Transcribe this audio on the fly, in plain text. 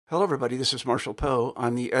Hello, everybody. This is Marshall Poe.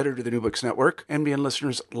 I'm the editor of the New Books Network. NBN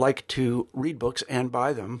listeners like to read books and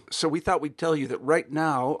buy them. So we thought we'd tell you that right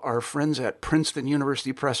now, our friends at Princeton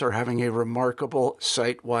University Press are having a remarkable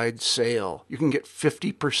site-wide sale. You can get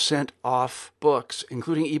 50% off books,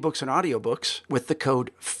 including ebooks and audiobooks, with the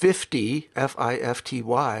code 50,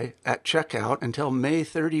 F-I-F-T-Y, at checkout until May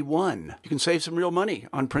 31. You can save some real money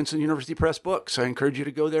on Princeton University Press books. I encourage you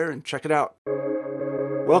to go there and check it out.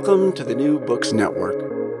 Welcome to the New Books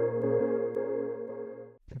Network.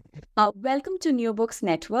 Welcome to New Books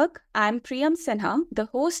Network. I'm Priyam Sinha, the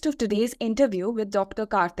host of today's interview with Dr.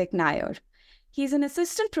 Kartik Nair. He's an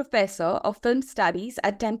assistant professor of film studies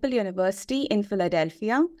at Temple University in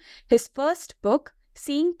Philadelphia. His first book,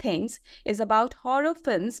 Seeing Things, is about horror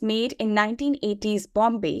films made in 1980s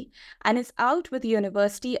Bombay and is out with the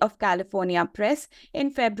University of California Press in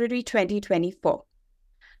February 2024.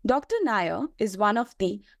 Dr. Nair is one of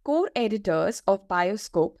the core editors of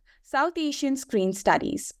Bioscope, South Asian Screen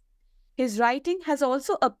Studies. His writing has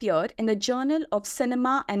also appeared in the Journal of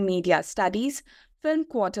Cinema and Media Studies, Film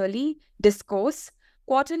Quarterly, Discourse,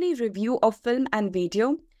 Quarterly Review of Film and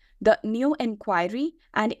Video, The New Inquiry,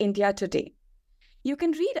 and India Today. You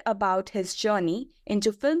can read about his journey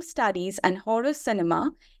into film studies and horror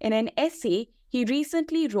cinema in an essay he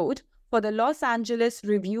recently wrote for the Los Angeles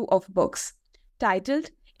Review of Books,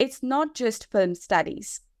 titled It's Not Just Film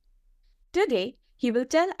Studies. Today, he will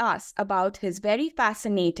tell us about his very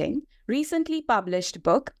fascinating, recently published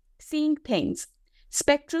book, Seeing Things,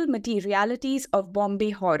 Spectral Materialities of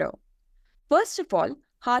Bombay Horror. First of all,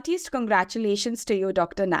 heartiest congratulations to you,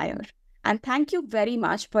 Dr. Nair, and thank you very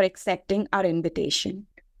much for accepting our invitation.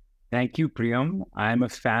 Thank you, Priyam. I'm a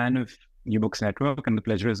fan of New Books Network, and the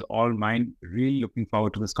pleasure is all mine. Really looking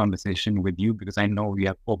forward to this conversation with you because I know we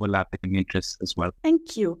have overlapping interests as well.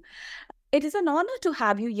 Thank you. It is an honor to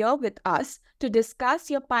have you here with us to discuss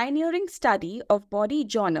your pioneering study of body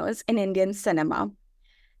genres in Indian cinema.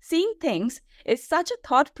 Seeing Things is such a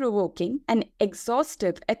thought-provoking and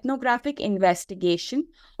exhaustive ethnographic investigation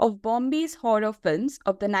of Bombay's horror films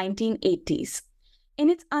of the 1980s. In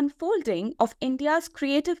its unfolding of India's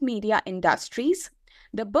creative media industries,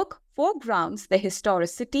 the book foregrounds the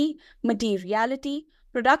historicity, materiality,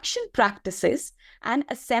 production practices, and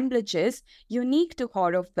assemblages unique to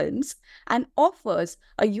horror films and offers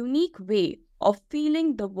a unique way of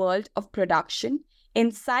feeling the world of production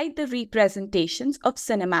inside the representations of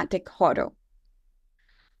cinematic horror.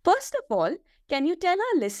 First of all, can you tell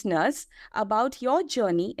our listeners about your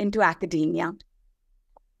journey into academia?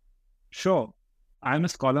 Sure. I'm a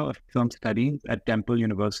scholar of film studies at Temple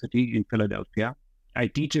University in Philadelphia. I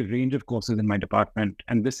teach a range of courses in my department,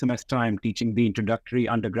 and this semester I'm teaching the introductory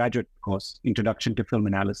undergraduate course, Introduction to Film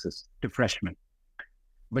Analysis, to freshmen.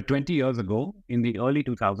 But 20 years ago, in the early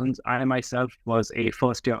 2000s, I myself was a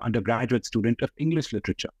first-year undergraduate student of English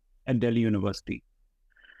literature at Delhi University.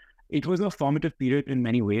 It was a formative period in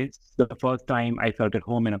many ways. The first time I felt at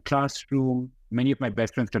home in a classroom. Many of my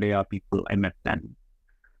best friends today are people I met then.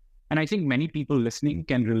 And I think many people listening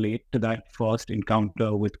can relate to that first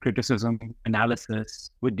encounter with criticism,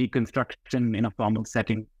 analysis, with deconstruction in a formal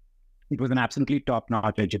setting. It was an absolutely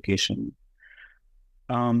top-notch education.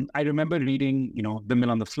 I remember reading, The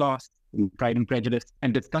Mill on the Floss, Pride and Prejudice,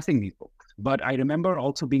 and discussing these books. But I remember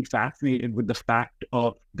also being fascinated with the fact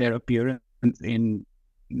of their appearance in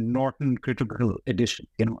Norton critical editions.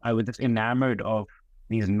 I was just enamored of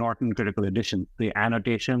these Norton critical editions, the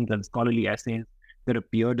annotations and scholarly essays that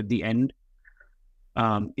appeared at the end.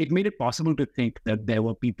 It made it possible to think that there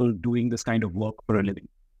were people doing this kind of work for a living.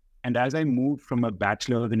 And as I moved from a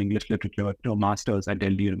bachelor's in English literature to a master's at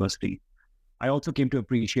Delhi University, I also came to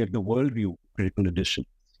appreciate the Worldview critical editions,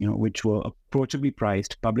 which were approachably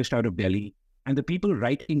priced, published out of Delhi, and the people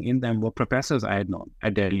writing in them were professors I had known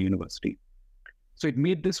at Delhi University. So it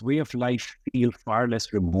made this way of life feel far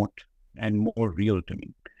less remote and more real to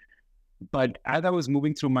me. But as I was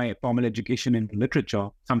moving through my formal education in literature,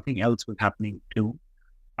 something else was happening too.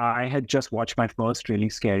 I had just watched my first really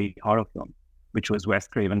scary horror film, which was Wes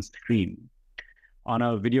Craven's Scream, on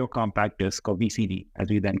a video compact disc, or VCD,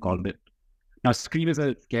 as we then called it. Now, Scream is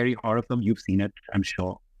a scary horror film. You've seen it, I'm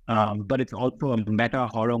sure. But it's also a meta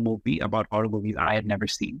horror movie about horror movies I had never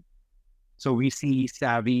seen. So we see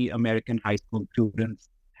savvy American high school students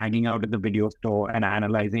hanging out at the video store and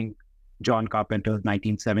analyzing John Carpenter's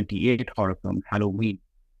 1978 horror film, Halloween.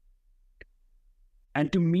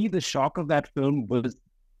 And to me, the shock of that film was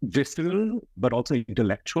visceral, but also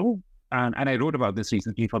intellectual. And I wrote about this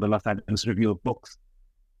recently for the Los Angeles Review of Books.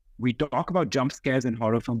 We talk about jump scares in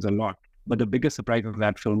horror films a lot, but the biggest surprise of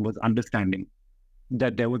that film was understanding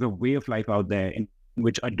that there was a way of life out there in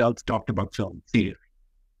which adults talked about film seriously.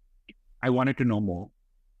 I wanted to know more.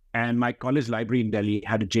 And my college library in Delhi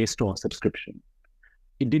had a JSTOR subscription.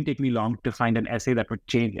 It didn't take me long to find an essay that would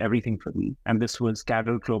change everything for me. And this was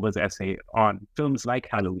Carol Clover's essay on films like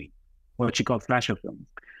Halloween, what she called slasher films.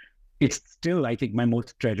 It's still, I think, my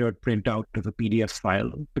most treasured printout of a PDF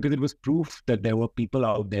file because it was proof that there were people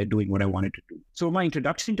out there doing what I wanted to do. So my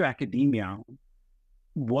introduction to academia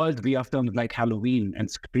was via films like Halloween and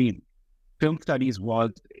Scream. Film studies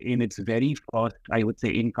was in its very first, I would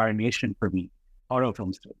say, incarnation for me, horror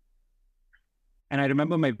film studies. And I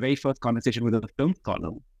remember my very first conversation with a film scholar,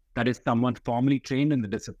 that is someone formally trained in the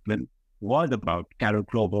discipline, was about Carol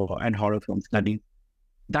Clover and horror film studies.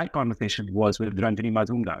 That conversation was with Ranjani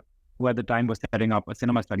Mazumdar, who at the time was setting up a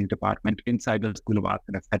cinema studies department inside the School of Arts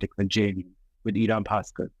and Aesthetics at JNU with Ira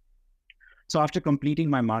Bhaskar. So after completing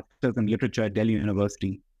my master's in literature at Delhi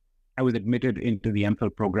University, I was admitted into the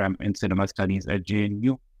MPhil program in cinema studies at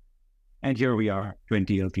JNU. And here we are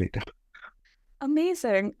 20 years later.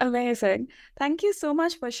 Amazing, amazing. Thank you so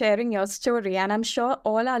much for sharing your story. And I'm sure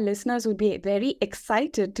all our listeners would be very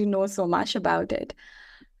excited to know so much about it.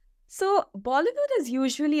 So Bollywood is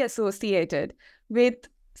usually associated with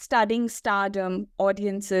studying stardom,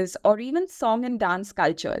 audiences, or even song and dance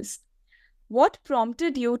cultures. What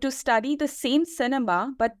prompted you to study the same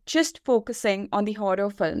cinema but just focusing on the horror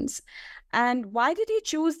films? And why did you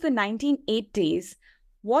choose the 1980s?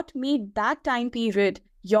 What made that time period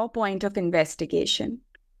your point of investigation?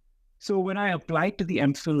 So when I applied to the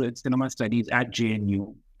MPhil in cinema studies at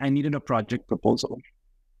JNU, I needed a project proposal.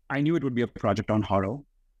 I knew it would be a project on horror.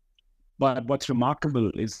 But what's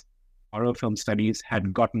remarkable is horror film studies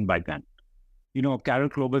had gotten by then. You know, Carol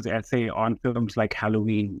Clover's essay on films like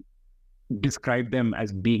Halloween described them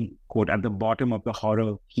as being, quote, at the bottom of the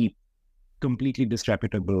horror heap, completely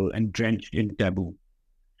disreputable and drenched in taboo.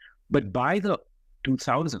 But by the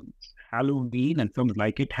 2000s, Halloween and films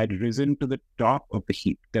like it had risen to the top of the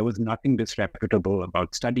heap. There was nothing disreputable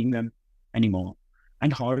about studying them anymore.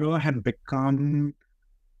 And horror had become,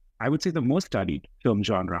 I would say, the most studied film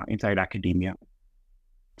genre inside academia.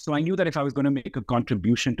 So I knew that if I was going to make a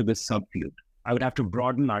contribution to this subfield, I would have to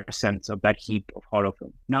broaden our sense of that heap of horror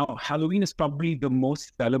film. Now, Halloween is probably the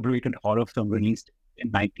most celebrated horror film released in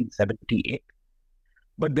 1978.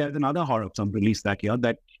 But there's another horror film released that year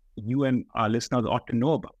that you and our listeners ought to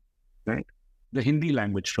know about, right? The Hindi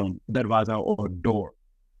language film, Darwaza or Door,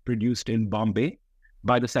 produced in Bombay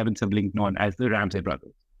by the seven siblings known as the Ramsay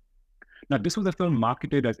brothers. Now, this was a film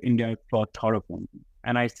marketed as India's first horror film,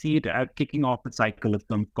 and I see it as kicking off a cycle of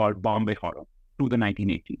films called Bombay horror through the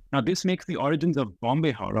 1980s. Now, this makes the origins of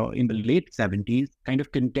Bombay horror in the late 70s kind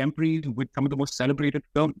of contemporary with some of the most celebrated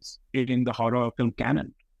films in the horror film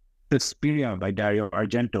canon. Suspiria by Dario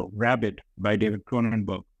Argento, Rabid by David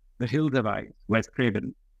Cronenberg, The Hills Have Eyes, Wes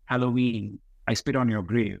Craven, Halloween, I Spit on Your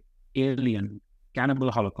Grave, Alien, Cannibal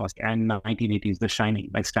Holocaust, and 1980s The Shining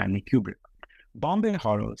by Stanley Kubrick. Bombay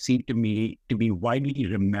horror seemed to me to be widely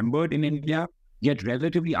remembered in India, yet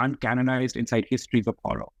relatively uncanonized inside histories of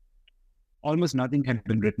horror. Almost nothing had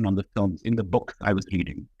been written on the films in the books I was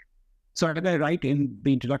reading. So as I write in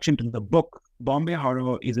the introduction to the book, Bombay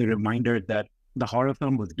horror is a reminder that the horror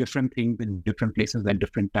film was different things in different places at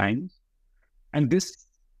different times. And this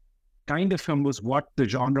kind of film was what the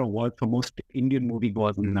genre was for most Indian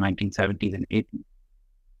moviegoers in the 1970s and 80s.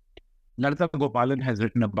 Lalita Gopalan has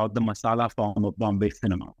written about the masala form of Bombay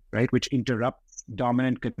cinema, right, which interrupts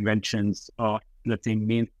dominant conventions of, let's say,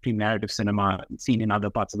 mainstream narrative cinema seen in other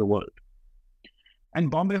parts of the world.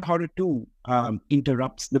 And Bombay horror, too,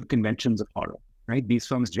 interrupts the conventions of horror, right? These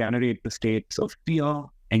films generate the states of fear,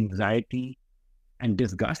 anxiety, and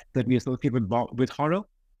disgust that we associate with horror,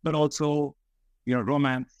 but also,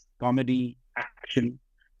 romance, comedy, action.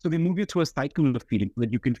 So they move you through a cycle of feelings so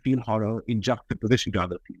that you can feel horror in juxtaposition to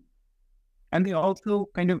other feelings. And they also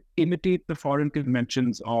kind of imitate the foreign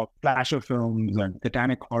conventions of slasher films and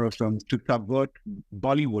satanic horror films to subvert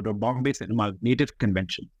Bollywood or Bombay cinema's native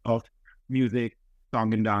conventions of music,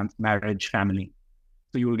 song and dance, marriage, family.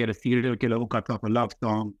 So you will get a serial killer who cuts off a love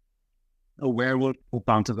song, a werewolf who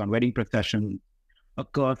pounces on wedding processions, a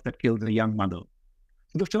curse that kills a young mother.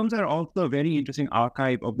 So the films are also a very interesting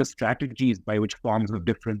archive of the strategies by which forms of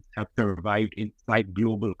difference have survived inside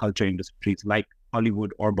global culture industries like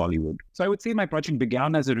Hollywood or Bollywood. So I would say my project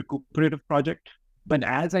began as a recuperative project, but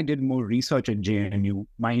as I did more research at JNU,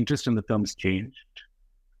 my interest in the films changed.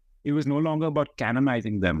 It was no longer about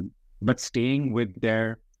canonizing them, but staying with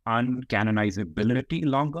their uncanonizability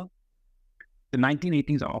longer. The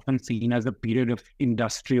 1980s are often seen as a period of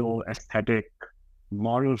industrial, aesthetic,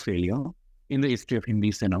 moral failure in the history of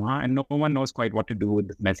Hindi cinema, and no one knows quite what to do with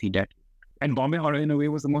this messy decade. And Bombay horror, in a way,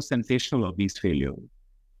 was the most sensational of these failures.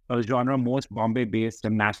 a genre most Bombay-based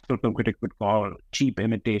and national film critics would call cheap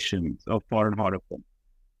imitations of foreign horror films.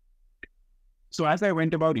 So as I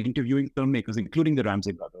went about interviewing filmmakers, including the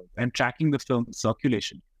Ramsey brothers, and tracking the film's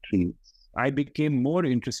circulation trends, I became more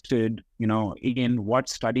interested, in what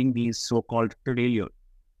studying these so-called failures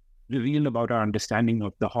revealed about our understanding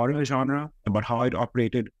of the horror genre, about how it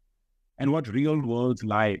operated, and what real worlds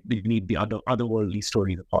lie beneath the otherworldly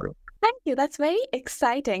stories of horror. Thank you. That's very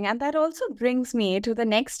exciting. And that also brings me to the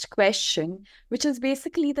next question, which is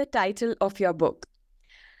basically the title of your book.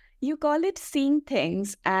 You call it Seeing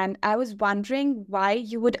Things, and I was wondering why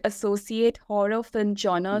you would associate horror film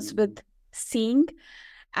genres with seeing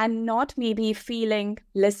and not maybe feeling,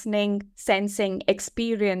 listening, sensing,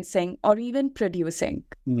 experiencing, or even producing.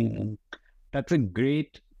 That's a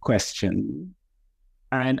great question.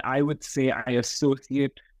 And I would say I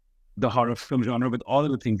associate the horror film genre with all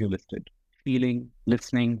of the things you listed: feeling,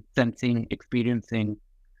 listening, sensing, experiencing.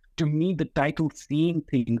 To me, the title Seeing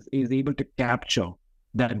Things is able to capture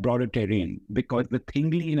that broader terrain, because the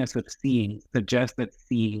thingliness of seeing suggests that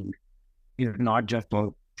seeing is not just a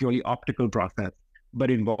purely optical process,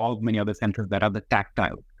 but involves many other senses that are the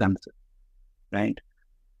tactile senses, right?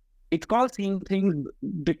 It's called Seeing Things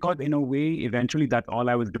because, in a way, eventually that's all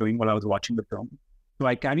I was doing while I was watching the film. So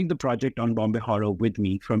I carried the project on Bombay Horror with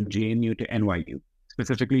me from JNU to NYU,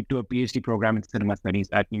 specifically to a PhD program in cinema studies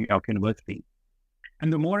at New York University.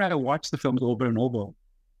 And the more I watched the films over and over,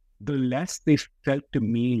 the less they felt to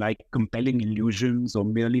me like compelling illusions or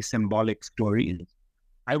merely symbolic stories.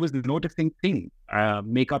 I was noticing things,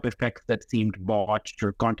 makeup effects that seemed botched,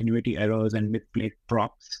 or continuity errors and misplaced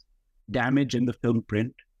props, damage in the film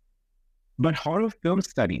print. But horror film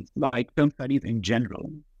studies, like film studies in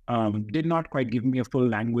general, did not quite give me a full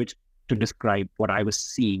language to describe what I was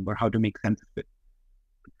seeing or how to make sense of it.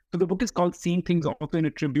 So the book is called Seeing Things, also in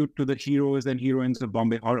a tribute to the heroes and heroines of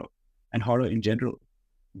Bombay horror and horror in general.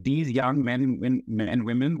 These young men and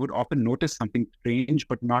women would often notice something strange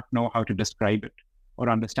but not know how to describe it or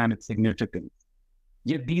understand its significance.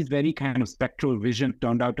 Yet these very kind of spectral visions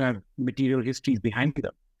turned out to have material histories behind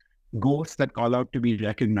them, ghosts that call out to be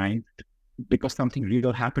recognized because something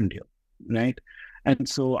real happened here, right? And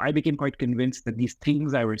so I became quite convinced that these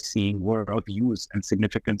things I was seeing were of use and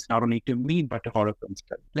significance, not only to me, but to horror film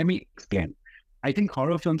studies. Let me explain. I think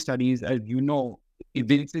horror film studies, as you know,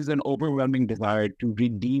 this is an overwhelming desire to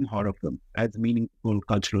redeem horror films as meaningful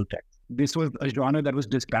cultural texts. This was a genre that was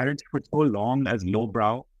disparaged for so long as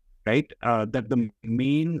lowbrow, right? That the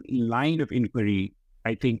main line of inquiry,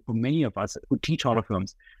 I think, for many of us who teach horror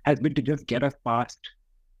films, has been to just get us past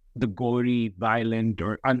the gory, violent,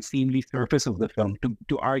 or unseemly surface of the film,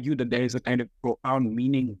 to argue that there is a kind of profound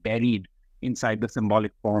meaning buried inside the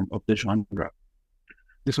symbolic form of the genre.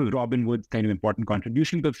 This was Robin Wood's kind of important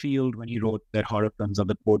contribution to the field when he wrote that horror films are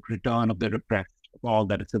the, quote, return of the repressed, of all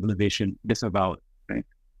that a civilization disavowed, right?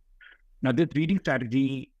 Now, this reading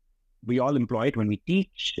strategy, we all employ it when we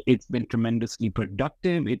teach. It's been tremendously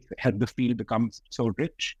productive. It's helped the field become so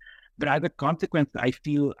rich. But as a consequence, I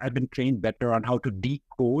feel I've been trained better on how to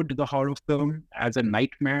decode the horror film as a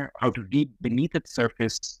nightmare, how to read beneath its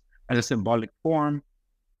surface as a symbolic form,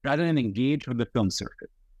 rather than engage with the film surface,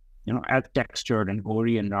 as textured and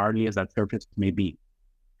gory and gnarly as that surface may be.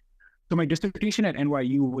 So my dissertation at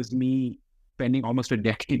NYU was me spending almost a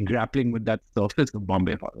decade grappling with that surface of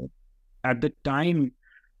Bombay horror. At the time,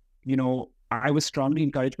 I was strongly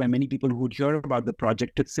encouraged by many people who would hear about the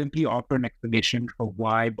project to simply offer an explanation for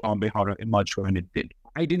why Bombay horror emerged when it did.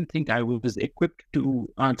 I didn't think I was equipped to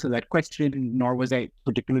answer that question, nor was I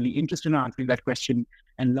particularly interested in answering that question.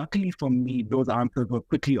 And luckily for me, those answers were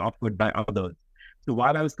quickly offered by others. So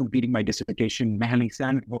while I was completing my dissertation, Mehalini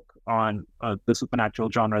San's book on the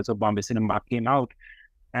supernatural genres of Bombay cinema came out.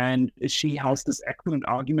 And she has this excellent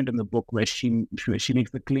argument in the book where she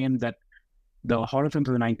makes the claim that the horror films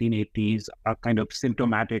of the 1980s are kind of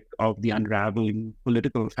symptomatic of the unraveling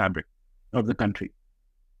political fabric of the country.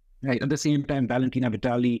 Right. At the same time, Valentina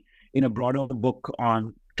Vitali, in a broader book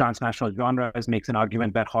on transnational genres, makes an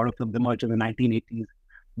argument that horror films emerged in the 1980s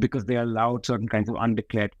because they allowed certain kinds of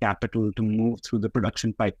undeclared capital to move through the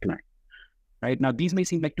production pipeline. Right. Now, these may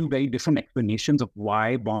seem like two very different explanations of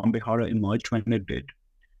why Bombay horror emerged when it did.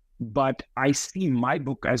 But I see my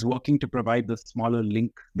book as working to provide the smaller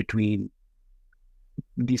link between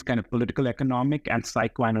these kind of political, economic, and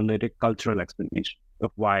psychoanalytic cultural explanations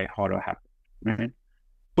of why horror happened. Right?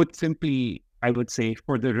 Put simply, I would say,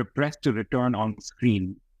 for the repressed to return on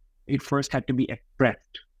screen, it first had to be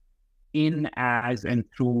expressed in, as, and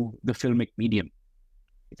through the filmic medium.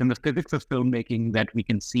 It's in the physics of filmmaking that we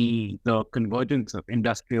can see the convergence of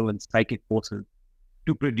industrial and psychic forces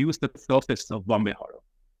to produce the surface of Bombay horror.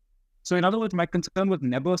 So in other words, my concern was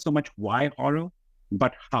never so much why horror,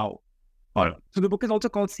 but how horror. So the book is also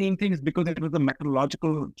called Seeing Things because it was a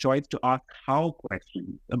methodological choice to ask how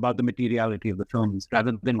questions about the materiality of the films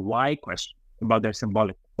rather than why questions about their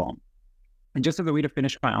symbolic form. And just as a way to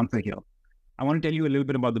finish my answer here, I want to tell you a little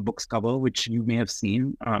bit about the book's cover, which you may have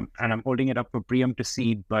seen. And I'm holding it up for Priyam to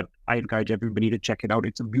see, but I encourage everybody to check it out.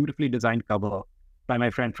 It's a beautifully designed cover by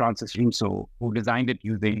my friend Francis Russo, who designed it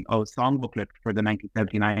using a song booklet for the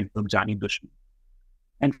 1979 film Jani Dushman.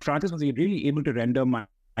 And Francis was really able to render my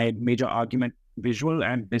major argument visual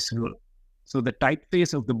and visceral. So the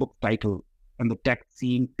typeface of the book title and the text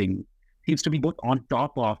Seeing Things seems to be both on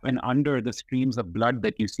top of and under the streams of blood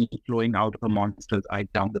that you see flowing out of a monster's eye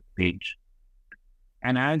down the page.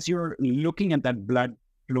 And as you're looking at that blood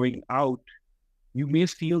flowing out, you may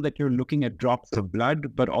feel that you're looking at drops of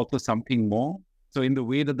blood, but also something more. So in the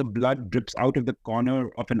way that the blood drips out of the corner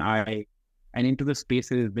of an eye and into the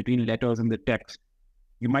spaces between letters and the text,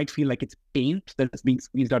 you might feel like it's paint that is being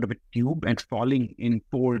squeezed out of a tube and falling in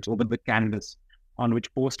folds over the canvas on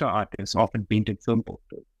which poster artists often painted film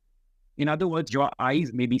posters. In other words, your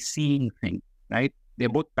eyes may be seeing things, right? They're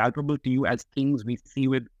both palpable to you as things we see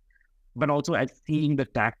with, but also as seeing the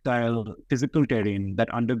tactile, physical terrain that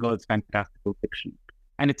undergirds fantastical fiction.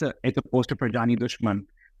 And it's a poster for Jani Dushman,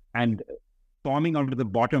 and forming onto the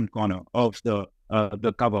bottom corner of the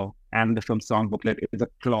cover and the film song booklet is a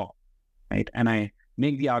claw, right? And I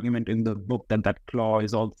make the argument in the book that claw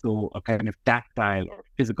is also a kind of tactile or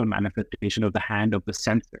physical manifestation of the hand of the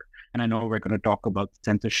censor. And I know we're going to talk about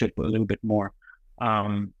censorship a little bit more.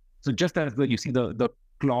 So just as you see the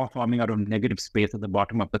claw forming out of negative space at the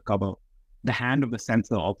bottom of the cover, the hand of the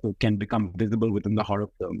censor also can become visible within the horror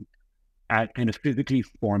film, at kind of physically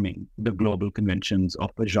forming the global conventions of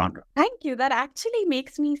the genre. Thank you. That actually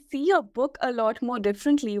makes me see your book a lot more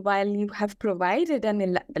differently while you have provided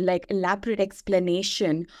an elaborate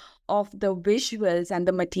explanation of the visuals and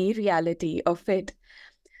the materiality of it.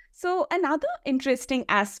 So another interesting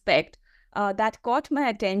aspect that caught my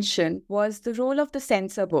attention was the role of the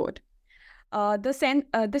censor board.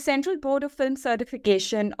 The Central Board of Film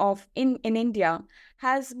Certification in India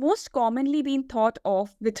has most commonly been thought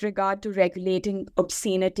of with regard to regulating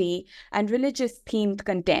obscenity and religious-themed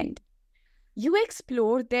content. You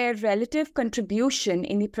explore their relative contribution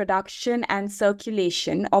in the production and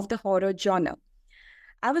circulation of the horror genre.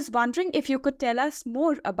 I was wondering if you could tell us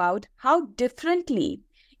more about how differently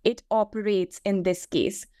it operates in this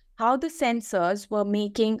case, how the censors were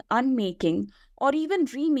making, unmaking, or even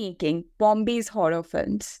remaking Bombay's horror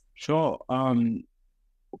films. Sure.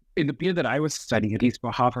 In the period that I was studying, at least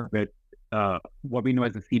for half of it, what we know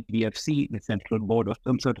as the CBFC, the Central Board of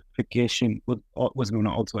Film Certification, was known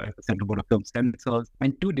also as the Central Board of Film Censors.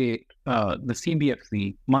 And to date, the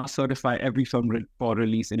CBFC must certify every film for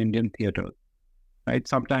release in Indian theaters. Right?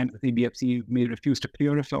 Sometimes the CBFC may refuse to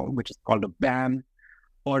clear a film, which is called a ban,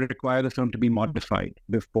 or require the film to be modified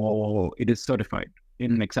before it is certified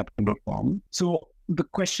in an acceptable form. So the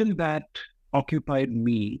question that occupied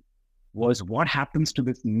me was what happens to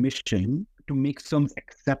this mission to make films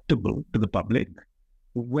acceptable to the public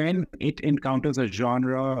when it encounters a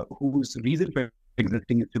genre whose reason for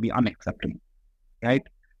existing is to be unacceptable, right?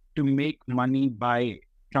 To make money by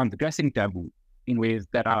transgressing taboo in ways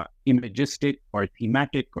that are imagistic or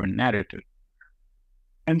thematic or narrative.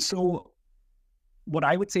 And so what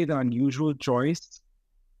I would say the unusual choice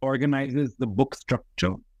organizes the book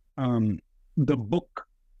structure. The book,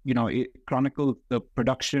 it chronicles the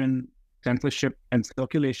production, censorship, and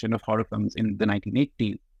circulation of horror films in the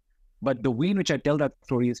 1980s. But the way in which I tell that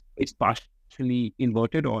story is partially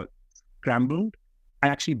inverted or scrambled. I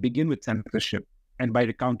actually begin with censorship and by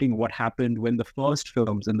recounting what happened when the first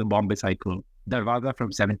films in the Bombay cycle, Darwaza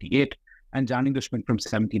from 78 and Jani Dushman from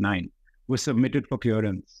 79, were submitted for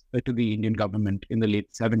clearance to the Indian government in the late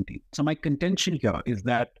 70s. So my contention here is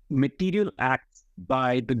that material acts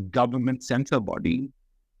by the government censor body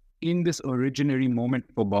in this originary moment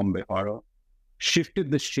for Bombay horror shifted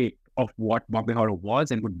the shape of what Bombay horror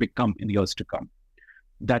was and would become in the years to come.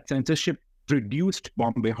 That censorship produced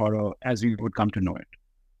Bombay horror as we would come to know it,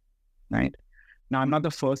 right? Now, I'm not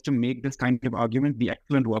the first to make this kind of argument. The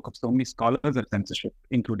excellent work of so many scholars of censorship,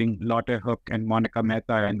 including Lotte Hook and Monica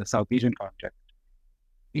Mehta in the South Asian context,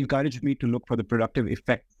 encouraged me to look for the productive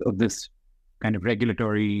effects of this kind of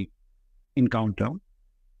regulatory encounter.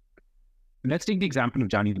 Let's take the example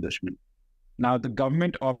of Jani Dushman. Now, the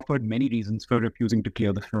government offered many reasons for refusing to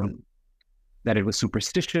clear the film. That it was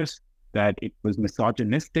superstitious, that it was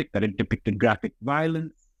misogynistic, that it depicted graphic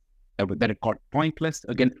violence, that it caught pointless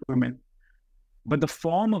against women. But the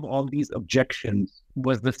form of all these objections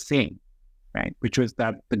was the same, right? Which was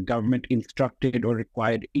that the government instructed or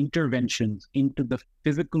required interventions into the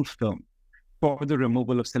physical film for the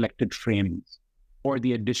removal of selected frames or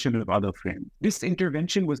the addition of other frames. This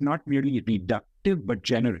intervention was not merely reductive, but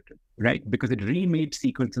generative, right? Because it remade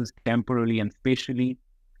sequences temporally and spatially.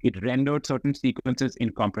 It rendered certain sequences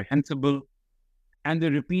incomprehensible. And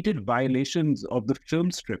the repeated violations of the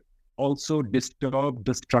film strip also disturbed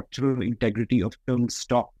the structural integrity of film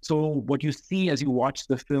stock. So what you see as you watch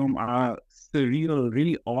the film are surreal,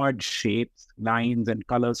 really odd shapes, lines, and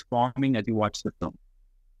colors forming as you watch the film.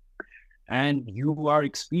 And you are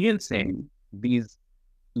experiencing these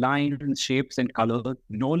lines, shapes, and colors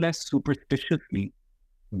no less superstitiously,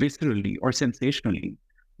 viscerally, or sensationally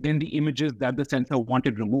than the images that the censor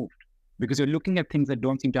wanted removed, because you're looking at things that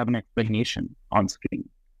don't seem to have an explanation on screen.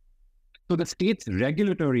 So the state's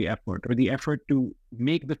regulatory effort, or the effort to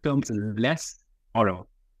make the films less horror,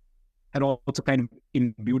 had also kind of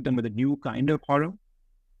imbued them with a new kind of horror,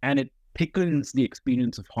 and it thickens the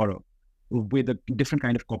experience of horror with a different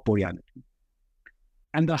kind of corporeality.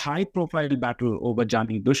 And the high-profile battle over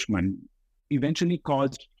Jani Dushman eventually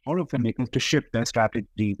caused horror filmmakers to shift their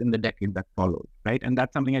strategies in the decade that followed, right? And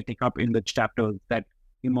that's something I take up in the chapters that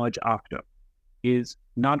emerge after, is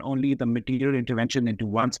not only the material intervention into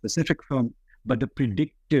one specific film, but the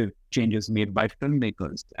predictive changes made by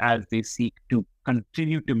filmmakers as they seek to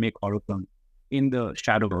continue to make horror films in the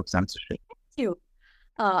shadow of censorship. Thank you.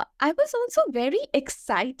 I was also very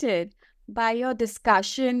excited by your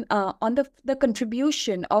discussion on the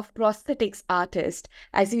contribution of prosthetics artists.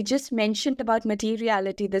 As you just mentioned about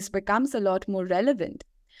materiality, this becomes a lot more relevant.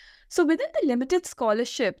 So within the limited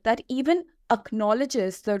scholarship that even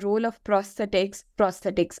acknowledges the role of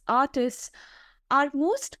prosthetics artists are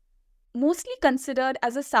mostly considered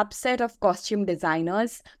as a subset of costume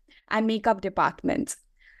designers and makeup departments.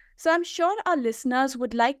 So I'm sure our listeners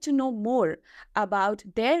would like to know more about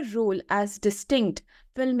their role as distinct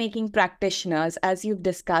filmmaking practitioners, as you've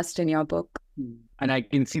discussed in your book. And I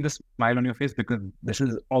can see the smile on your face because this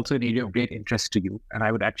is also an area of great interest to you. And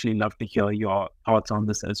I would actually love to hear your thoughts on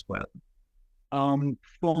this as well.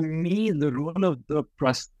 For me, the role of the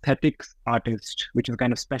prosthetics artist, which is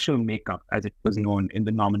kind of special makeup, as it was known in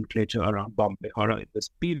the nomenclature around Bombay horror in this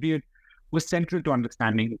period, was central to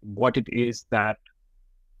understanding what it is that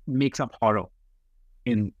makes up horror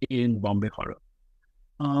in Bombay horror.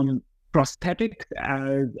 Prosthetics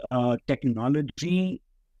as technology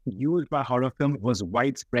used by horror film was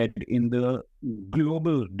widespread in the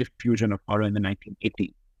global diffusion of horror in the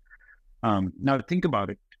 1980s. Now think about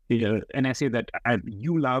it. An essay that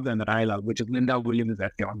you love and that I love, which is Linda Williams'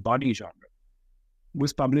 essay on body genre,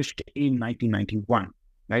 was published in 1991,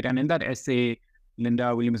 right? And in that essay,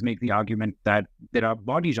 Linda Williams makes the argument that there are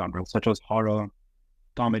body genres such as horror,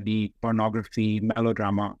 comedy, pornography,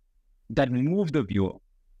 melodrama that move the viewer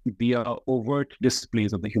via overt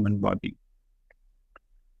displays of the human body.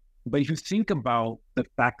 But if you think about the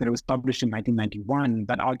fact that it was published in 1991,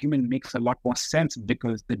 that argument makes a lot more sense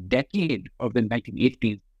because the decade of the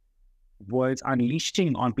 1980s was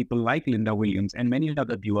unleashing on people like Linda Williams and many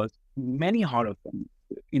other viewers many horror films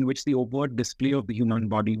in which the overt display of the human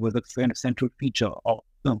body was a kind of central feature of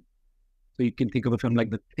film. So you can think of a film like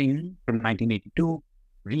The Thing from 1982,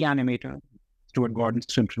 Reanimator, Stuart Gordon's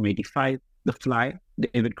film from 1985, The Fly,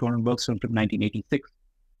 David Cronenberg's film from 1986.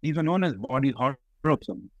 These were known as body horror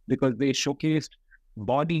films because they showcased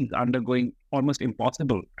bodies undergoing almost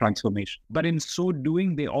impossible transformation. But in so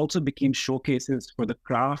doing, they also became showcases for the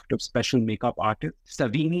craft of special makeup artists.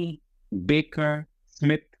 Savini, Baker,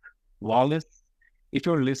 Smith, Wallace. If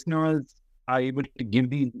your listeners are able to give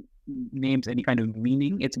these names any kind of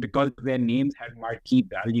meaning, it's because their names had marquee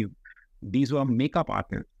value. These were makeup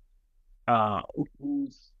artists who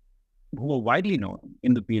were widely known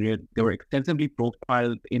in the period. They were extensively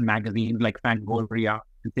profiled in magazines like Fangoria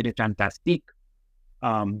and C'était Fantastique.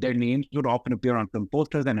 Their names would often appear on film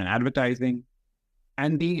posters and in advertising.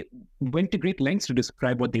 And they went to great lengths to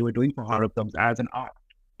describe what they were doing for horror films as an art,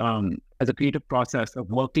 as a creative process of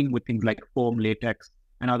working with things like foam, latex,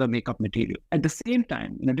 and other makeup material. At the same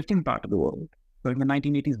time, in a different part of the world, so in the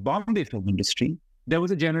 1980s Bombay film industry, there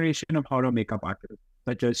was a generation of horror makeup artists,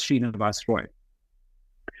 such as Srinivas Roy.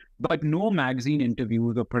 But no magazine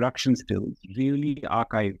interviews or production stills really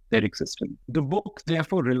archive their existence. The book,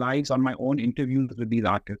 therefore, relies on my own interviews with these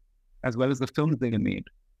artists, as well as the films they made,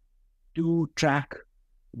 to track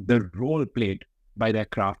the role played by their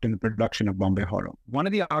craft in the production of Bombay horror. One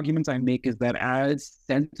of the arguments I make is that as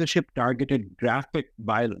censorship-targeted graphic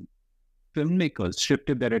violence, filmmakers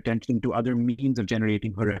shifted their attention to other means of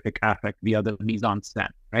generating horrific affect via the mise-en-scène,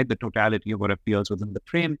 right? The totality of what appears within the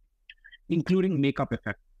frame, including makeup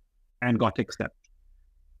effects. and Gothic steps.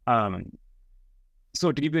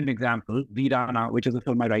 So to give you an example, Virana, which is a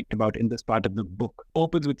film I write about in this part of the book,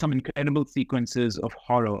 opens with some incredible sequences of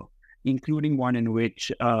horror, including one in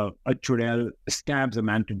which a churel stabs a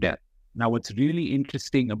man to death. Now, what's really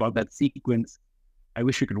interesting about that sequence, I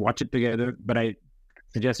wish we could watch it together, but I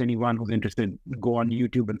suggest anyone who's interested, go on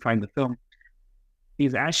YouTube and find the film,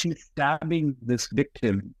 is as she's stabbing this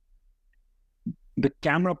victim, the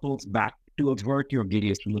camera pulls back to avert your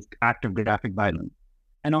gaze from this act of graphic violence.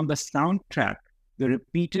 And on the soundtrack, the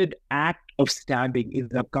repeated act of stabbing is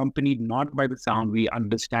accompanied not by the sound we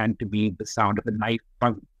understand to be the sound of a knife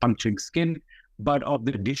puncturing skin, but of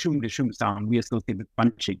the dishum dishum sound we associate with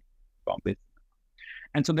punching.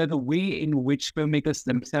 And so there's a way in which filmmakers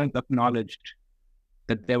themselves acknowledged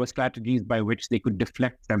that there were strategies by which they could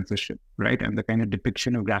deflect censorship, right? And the kind of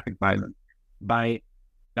depiction of graphic violence by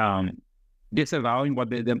disavowing what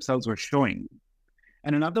they themselves were showing.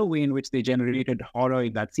 And another way in which they generated horror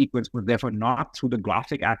in that sequence was therefore not through the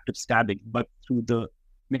graphic act of stabbing, but through the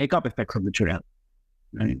makeup effects of the churel.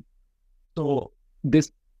 Right? So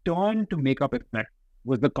this turn to makeup effect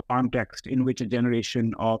was the context in which a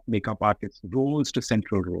generation of makeup artists rose to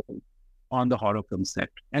central role on the horror film set.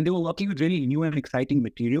 And they were working with really new and exciting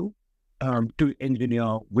material to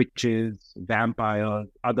engineer witches, vampires,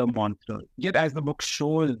 other monsters. Yet as the book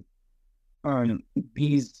shows,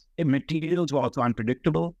 these materials were also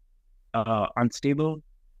unpredictable, unstable,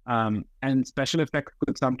 and special effects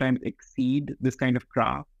could sometimes exceed this kind of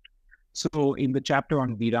craft. So in the chapter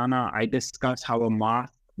on Virana, I discuss how a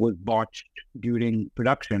mask was botched during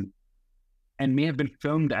production and may have been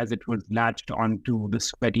filmed as it was latched onto the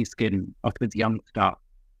sweaty skin of his young star.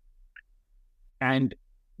 And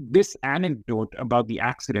this anecdote about the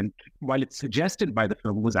accident, while it's suggested by the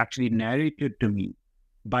film, was actually narrated to me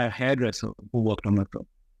by a hairdresser who worked on the film.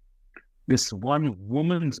 This one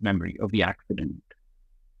woman's memory of the accident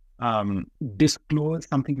disclosed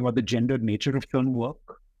something about the gendered nature of film work.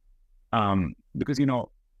 Because,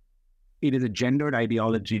 it is a gendered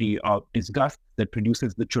ideology of disgust that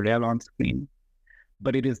produces the churel on screen,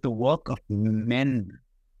 but it is the work of men,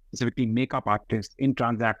 specifically makeup artists, in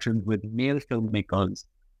transactions with male filmmakers,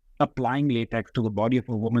 applying latex to the body of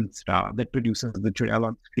a woman star that produces the churel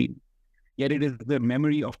on screen. Yet it is the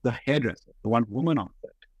memory of the hairdresser, the one woman on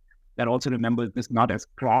set, that also remembers this not as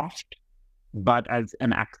craft, but as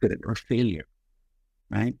an accident or failure,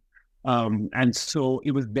 right? And so it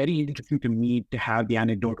was very interesting to me to have the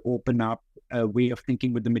anecdote open up a way of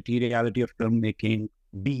thinking with the materiality of filmmaking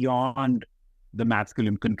beyond the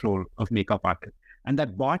masculine control of makeup artists. And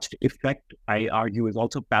that botched effect, I argue, is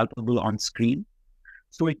also palpable on screen.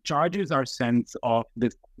 So it charges our sense of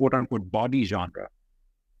this quote-unquote body genre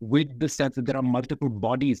with the sense that there are multiple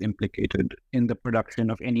bodies implicated in the production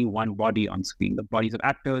of any one body on screen, the bodies of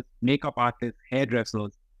actors, makeup artists,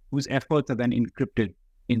 hairdressers, whose efforts are then encrypted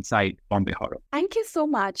inside Bombay Horror. Thank you so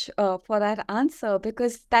much for that answer,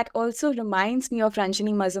 because that also reminds me of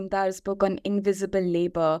Ranjini Mazumdar's book on invisible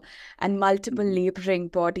labor and multiple laboring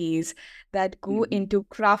bodies that go into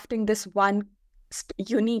crafting this one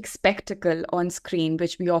unique spectacle on screen,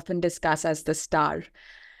 which we often discuss as the star.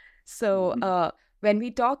 So when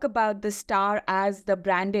we talk about the star as the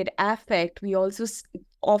branded affect, we also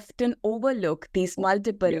often overlook these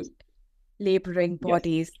multiple laboring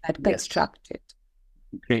bodies that construct it.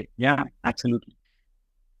 Great. Yeah, absolutely.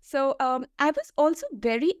 So I was also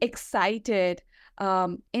very excited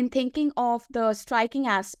in thinking of the striking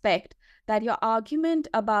aspect that your argument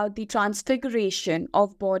about the transfiguration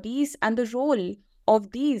of bodies and the role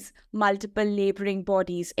of these multiple laboring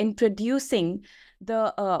bodies in producing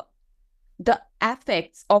the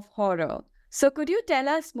affects of horror. So could you tell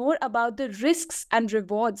us more about the risks and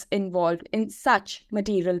rewards involved in such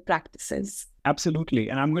material practices? Absolutely.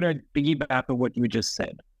 And I'm going to piggyback on what you just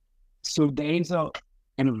said. So there is a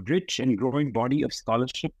rich and growing body of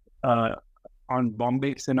scholarship on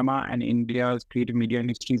Bombay cinema and India's creative media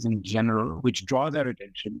industries in general, which draws our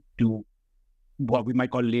attention to what we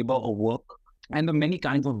might call labor or work, and the many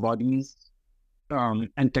kinds of bodies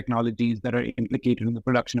and technologies that are implicated in the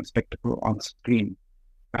production of spectacle on screen,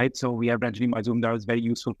 right? So we have Ranjini Mazumdar's very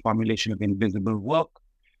useful formulation of invisible work,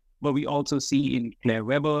 but we also see in Claire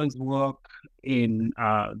Weber's work, in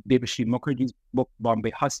Devashri Mukherjee's book,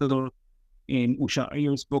 Bombay Hustle, in Usha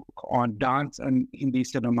Iyer's book on dance and Hindi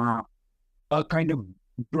cinema, a kind of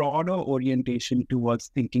broader orientation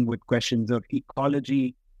towards thinking with questions of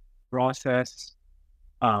ecology, process,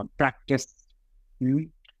 practice.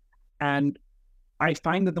 And I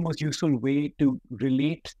find that the most useful way to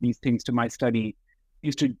relate these things to my study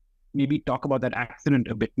is to maybe talk about that accident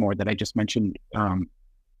a bit more that I just mentioned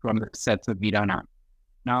from the sets of Virana.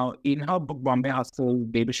 Now, in her book, Bombay Hustle,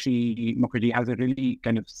 Devashri Mukherjee has a really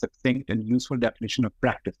kind of succinct and useful definition of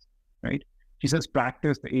practice, right? She says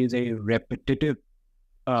practice is a repetitive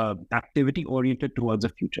activity oriented towards the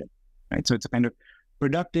future, right? So it's a kind of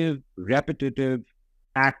productive, repetitive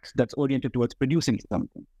act that's oriented towards producing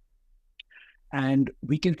something. And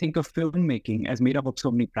we can think of filmmaking as made up of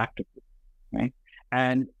so many practices, right?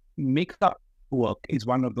 And makeup work is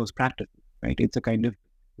one of those practices, right? It's a kind of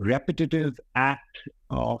repetitive act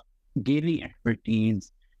of gaining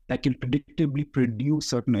expertise that can predictably produce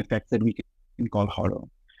certain effects that we can call horror.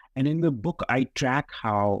 And in the book, I track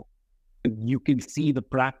how you can see the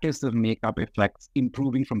practice of makeup effects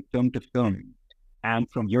improving from film to film and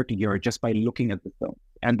from year to year just by looking at the film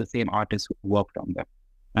and the same artists who worked on them,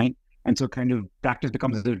 right? And so kind of practice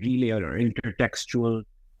becomes a relay or intertextual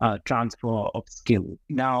transfer of skill.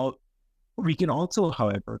 Now, we can also,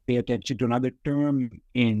 however, pay attention to another term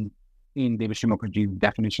in Devashri Mukherjee's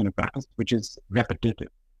definition of practice, which is repetitive,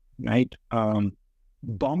 right?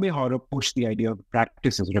 Bombay horror pushed the idea of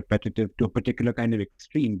practice as repetitive to a particular kind of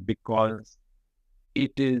extreme because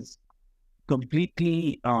it is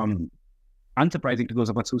completely unsurprising to those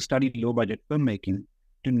of us who study low-budget filmmaking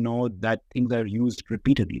to know that things are used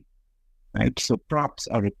repeatedly, right? So props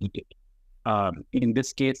are repeated. In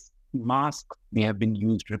this case, masks may have been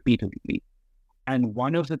used repeatedly. And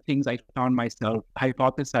one of the things I found myself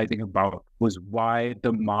hypothesizing about was why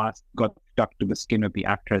the mask got stuck to the skin of the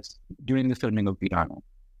actress during the filming of Virana.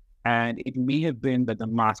 And it may have been that the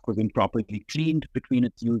mask was improperly cleaned between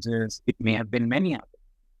its uses. It may have been many others.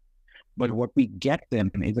 But what we get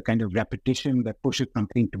then is a kind of repetition that pushes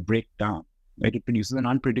something to break down, right? It produces an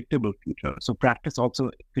unpredictable future. So practice also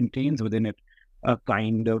contains within it a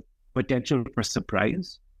kind of potential for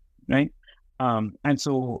surprise, right? And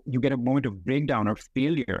so you get a moment of breakdown or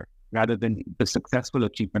failure rather than the successful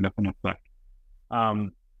achievement of an effect.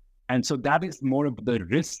 And so that is more of the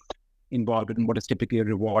risk involved in what is typically a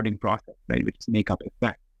rewarding process, right, which is makeup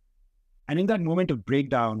effect. And in that moment of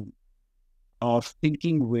breakdown of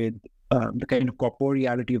thinking with the kind of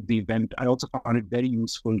corporeality of the event, I also found it very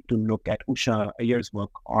useful to look at Usha Iyer's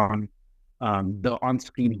work on the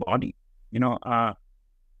on-screen body. Usha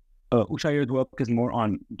Iyer's work is more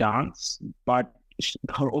on dance, but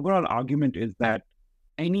her overall argument is that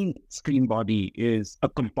any screen body is a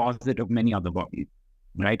composite of many other bodies,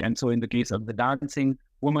 right? And so in the case of the dancing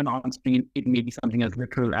woman on screen, it may be something as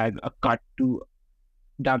literal as a cut to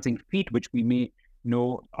dancing feet, which we may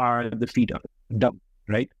know are the feet of a dove,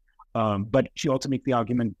 right? But she also makes the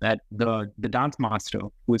argument that the dance master,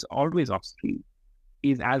 who is always off screen,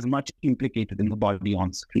 is as much implicated in the body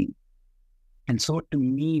on screen. And so to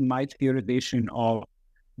me, my theorization of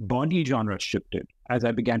body genre shifted as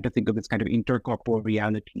I began to think of this kind of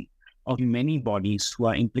intercorporeality of many bodies who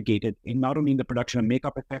are implicated in not only in the production of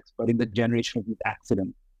makeup effects, but in the generation of these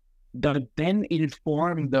accidents that then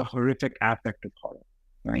inform the horrific aspect of horror,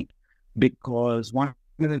 right? Because one of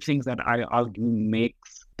the things that I argue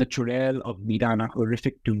makes the Churel of Virana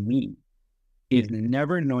horrific to me is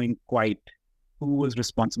never knowing quite who was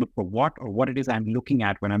responsible for what or what it is I'm looking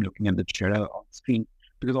at when I'm looking at the Churel on screen.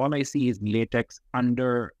 Because all I see is latex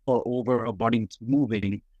under or over a body that's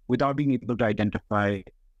moving without being able to identify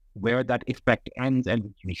where that effect ends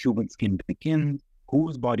and human skin begins,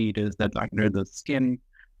 whose body it is that's under the skin.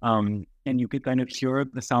 And you can kind of hear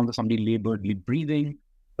the sound of somebody laboredly breathing,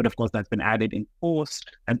 but of course that's been added in post.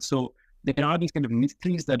 And so there are these kind of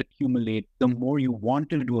mysteries that accumulate the more you want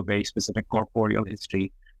to do a very specific corporeal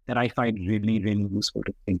history that I find really, really useful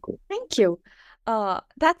to think of. Thank you.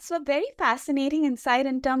 That's a very fascinating insight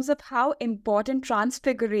in terms of how important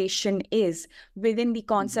transfiguration is within the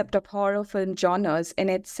concept of horror film genres in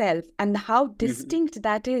itself, and how distinct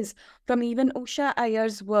that is from even Usha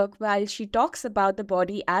Iyer's work while she talks about the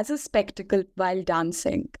body as a spectacle while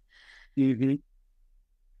dancing.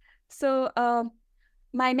 So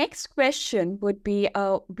my next question would be,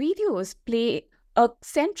 videos play a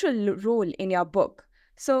central role in your book.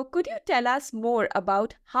 So could you tell us more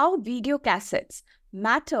about how video cassettes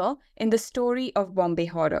matter in the story of Bombay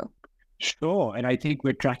horror? Sure. And I think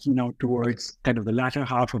we're tracking now towards kind of the latter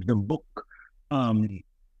half of the book.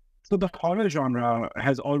 So the horror genre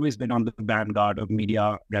has always been on the vanguard of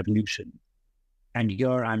media revolution. And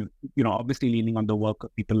here I'm, obviously leaning on the work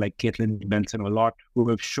of people like Caitlin Benson a lot, who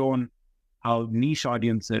have shown how niche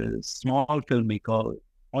audiences, small filmmakers,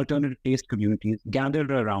 alternative taste communities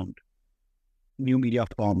gathered around new media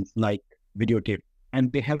forms like videotape,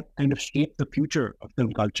 and they have kind of shaped the future of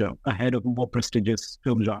film culture ahead of more prestigious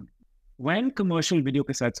film genres. When commercial video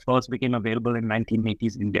cassettes first became available in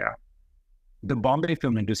 1980s India, the Bombay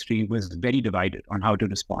film industry was very divided on how to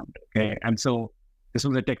respond. Okay, and so This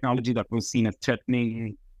was a technology that was seen as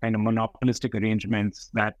threatening kind of monopolistic arrangements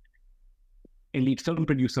that elite film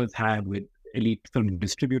producers had with elite film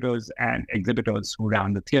distributors and exhibitors who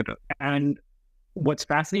ran the theater. And what's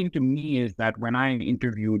fascinating to me is that when I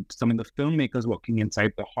interviewed some of the filmmakers working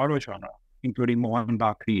inside the horror genre, including Mohan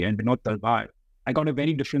Bakri and Vinod Talwar, I got a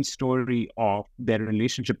very different story of their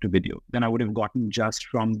relationship to video than I would have gotten just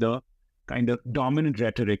from the kind of dominant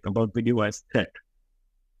rhetoric about video as threat.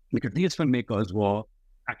 Because these filmmakers were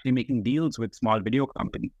actually making deals with small video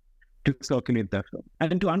companies to circulate their film.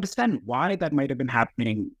 And to understand why that might have been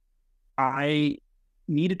happening, I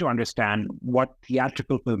needed to understand what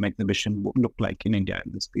theatrical film exhibition would look like in India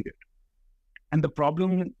in this period. And the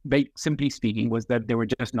problem, very simply speaking, was that there were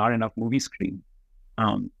just not enough movie screens.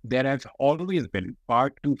 There have always been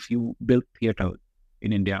far too few built theaters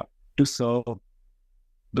in India to serve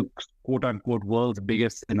the quote-unquote world's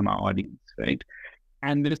biggest cinema audience, right?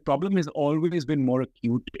 And this problem has always been more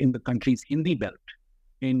acute in the country's Hindi belt,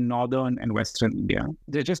 in northern and western India.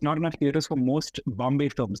 There's just not enough theaters for most Bombay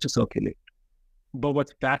films to circulate. But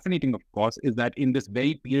what's fascinating, of course, is that in this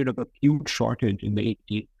very period of acute shortage in the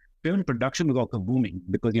 80s, film production was also booming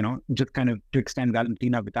because, just kind of to extend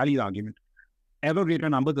Valentina Vitali's argument, ever greater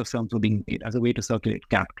numbers of films were being made as a way to circulate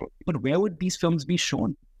capital. But where would these films be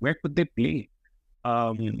shown? Where could they play?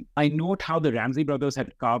 I note how the Ramsey brothers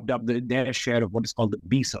had carved up their share of what is called the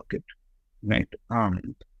B circuit, right?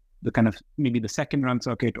 The kind of maybe the second run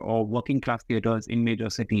circuit or working class theaters in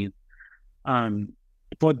major cities.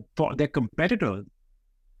 For their competitors,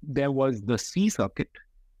 there was the C circuit,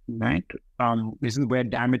 right? This is where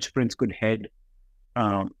damaged prints could head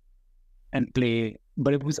and play,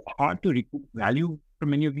 but it was hard to recoup value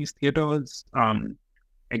from many of these theaters.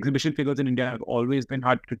 Exhibition figures in India have always been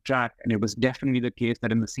hard to track, and it was definitely the case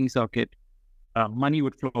that in the C circuit, money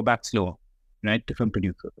would flow back slower, right, to film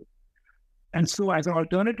producers. And so as an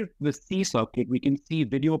alternative to the C circuit, we can see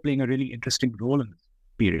video playing a really interesting role in this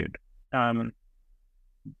period.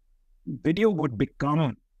 Video would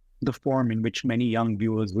become the form in which many young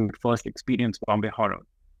viewers would first experience Bombay horror,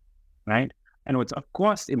 right? And what's of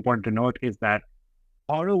course important to note is that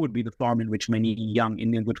horror would be the form in which many young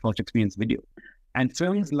Indians would first experience video. And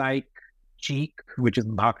films like Cheek, which is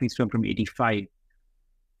Bakri's film from 85,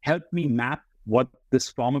 helped me map what this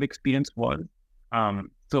form of experience was.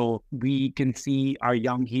 So we can see our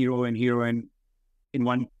young hero and heroine in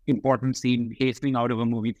one important scene hastening out of a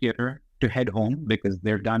movie theater to head home because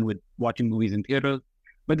they're done with watching movies in theaters.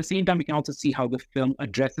 But at the same time, we can also see how the film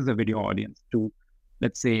addresses a video audience to,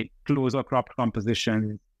 let's say, closer cropped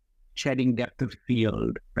compositions, shedding depth of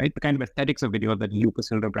field, right? The kind of aesthetics of video that Lucas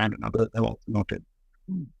Hildebrand and others have also noted.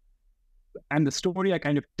 And the story I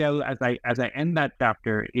kind of tell as I end that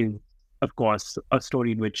chapter is, of course, a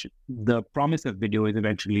story in which the promise of video is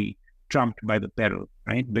eventually trumped by the peril,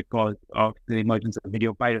 right? Because of the emergence of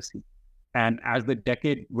video piracy. And as the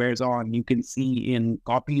decade wears on, you can see in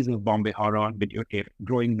copies of Bombay horror on videotape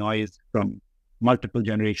growing noise from multiple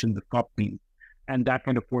generations of copies. And that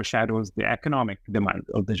kind of foreshadows the economic demands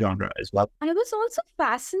of the genre as well. I was also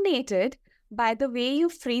fascinated by the way you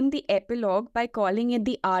framed the epilogue by calling it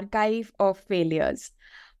the archive of failures,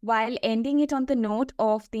 while ending it on the note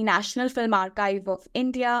of the National Film Archive of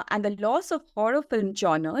India and the loss of horror film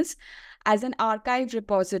genres as an archived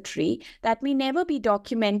repository that may never be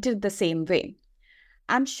documented the same way.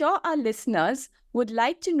 I'm sure our listeners would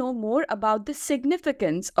like to know more about the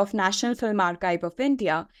significance of National Film Archive of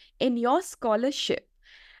India in your scholarship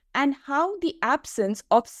and how the absence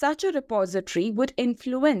of such a repository would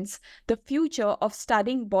influence the future of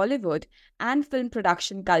studying Bollywood and film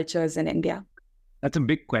production cultures in India. That's a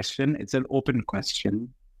big question. It's an open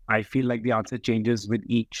question. I feel like the answer changes with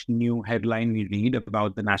each new headline we read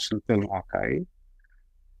about the National Film Archive.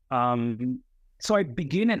 So I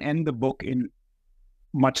begin and end the book in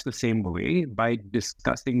much the same way by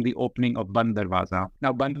discussing the opening of Band Darwaza.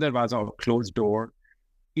 Now, Band Darwaza, or Closed Door,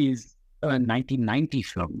 is a 1990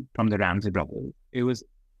 film from the Ramsey brothers. It was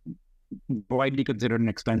widely considered an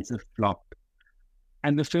expensive flop.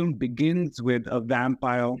 And the film begins with a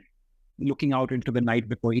vampire looking out into the night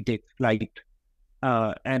before he takes flight.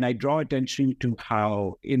 And I draw attention to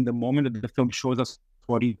how in the moment that the film shows us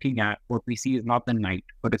what we're looking at, what we see is not the night,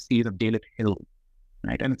 but a series of daylit hills,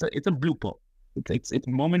 right? And it's a blooper. It's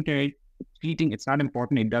momentary, it's fleeting, it's not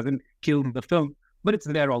important, it doesn't kill the film, but it's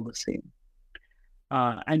there all the same.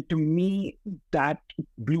 And to me, that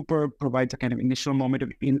blooper provides a kind of initial moment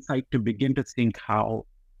of insight to begin to think how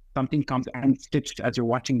something comes unstitched as you're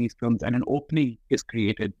watching these films, and an opening is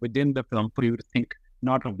created within the film for you to think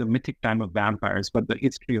not of the mythic time of vampires, but the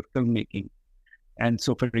history of filmmaking. And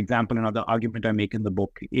so, for example, another argument I make in the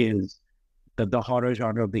book is that the horror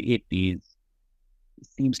genre of the 80s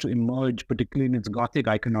seems to emerge, particularly in its Gothic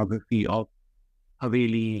iconography of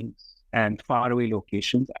Havelis and faraway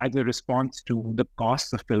locations, as a response to the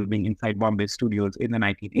costs of filming inside Bombay studios in the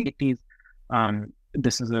 1980s.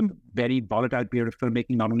 This is a very volatile period of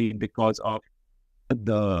filmmaking, not only because of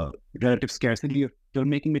the relative scarcity of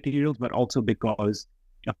filmmaking materials, but also because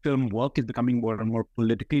film work is becoming more and more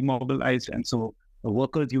politically mobilized. And so the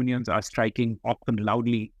workers' unions are striking often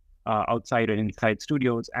loudly outside and inside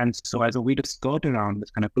studios. And so as a way to skirt around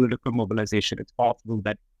this kind of political mobilization, it's possible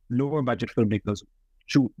that lower budget filmmakers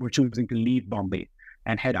were choosing to leave Bombay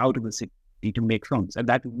and head out of the city to make films. And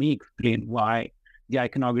that may explain why the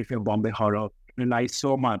iconography of Bombay horror relies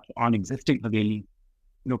so much on existing Havelis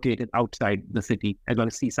located outside the city, as well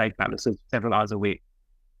as seaside palaces several hours away.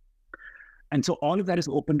 And so all of that is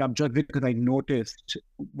opened up just because I noticed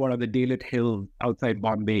what are the daylit hills outside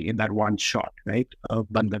Bombay in that one shot, right,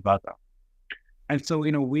 of Band Darwaza. And so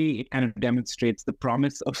in a way, it kind of demonstrates the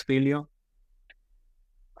promise of failure.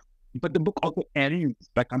 But the book also ends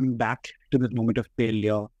by coming back to this moment of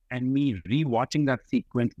failure and me rewatching that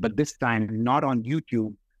sequence, but this time not on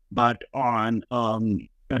YouTube, but on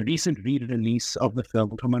a recent re-release of the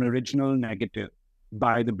film from an original negative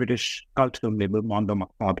by the British cult film label Mondo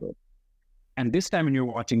Macabro. And this time when you're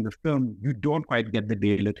watching the film, you don't quite get the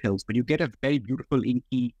daylit hills, but you get a very beautiful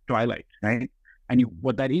inky twilight, right? And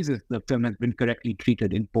what that is the film has been correctly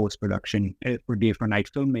treated in post-production for day for night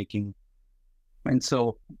filmmaking. And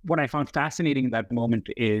so what I found fascinating in that moment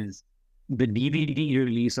is the DVD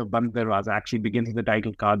release of Band Darwaza actually begins with the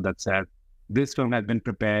title card that says, this film has been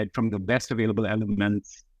prepared from the best available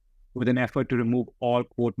elements with an effort to remove all,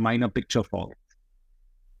 quote, minor picture faults.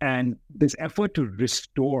 And this effort to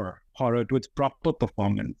restore horror to its proper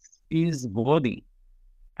performance is worthy.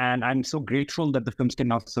 And I'm so grateful that the films can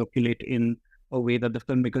now circulate in a way that the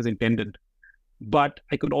filmmakers intended. But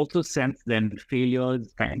I could also sense then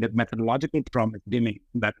failures, kind of methodological promise dimming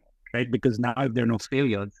that, right? Because now if there are no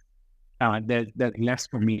failures, there's less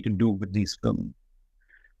for me to do with these films.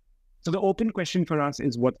 So the open question for us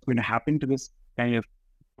is what's going to happen to this kind of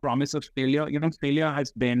promise of failure. Failure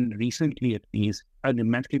has been recently, at least, an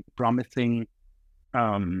immensely promising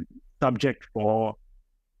subject for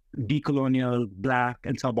decolonial, Black,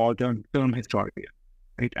 and subaltern film historians,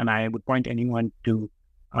 right? And I would point anyone to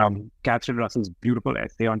Catherine Russell's beautiful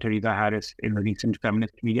essay on Theresa Harris in the recent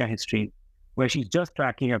Feminist Media History, where she's just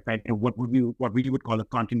tracking a what we would call a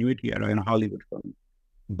continuity error in a Hollywood film,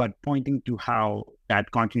 but pointing to how that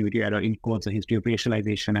continuity error encodes a history of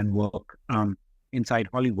racialization and work inside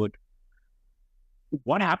Hollywood.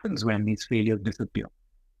 What happens when these failures disappear?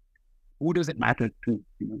 Who does it matter to?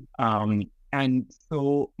 And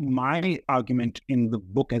so my argument in the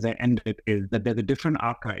book as I end it is that there's a different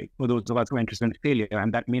archive for those of us who are interested in failure,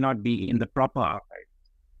 and that may not be in the proper archive,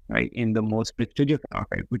 right? In the most prestigious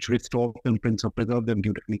archive, which restore film prints or preserve them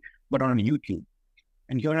beautifully, but on YouTube.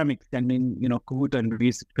 And here I'm extending, Kahoot and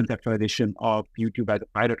Ree's conceptualization of YouTube as a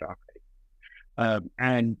pirate archive.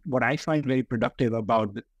 And what I find very productive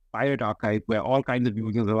about the pirate archive, where all kinds of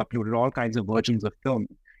users have uploaded all kinds of versions of film,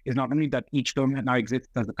 is not only that each film now exists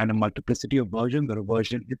as a kind of multiplicity of versions or a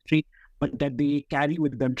version history, but that they carry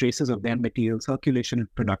with them traces of their material circulation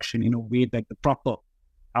and production in a way that the proper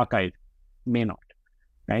archive may not,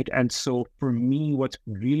 right? And so for me, what's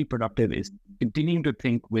really productive is continuing to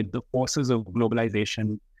think with the forces of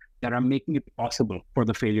globalization that are making it possible for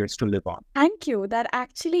the failures to live on. Thank you. That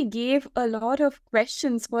actually gave a lot of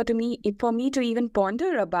questions for me to even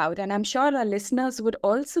ponder about. And I'm sure our listeners would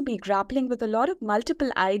also be grappling with a lot of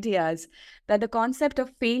multiple ideas that the concept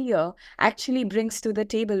of failure actually brings to the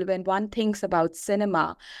table when one thinks about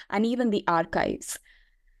cinema and even the archives.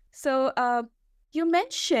 So you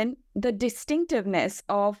mentioned the distinctiveness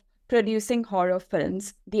of producing horror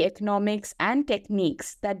films, the economics and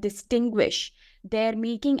techniques that distinguish their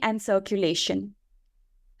making and circulation.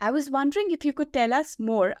 I was wondering if you could tell us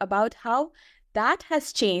more about how that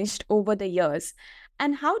has changed over the years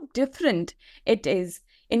and how different it is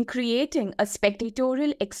in creating a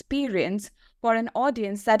spectatorial experience for an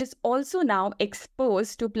audience that is also now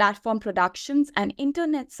exposed to platform productions and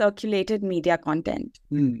internet circulated media content.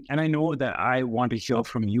 And I know that I want to hear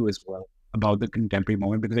from you as well about the contemporary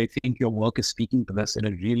moment, because I think your work is speaking to us in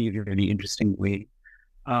a really, really interesting way.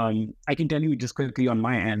 I can tell you just quickly on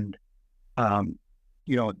my end, in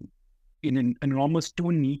an almost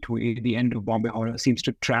too neat way, the end of Bombay horror seems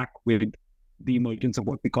to track with the emergence of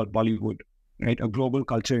what we call Bollywood, right? A global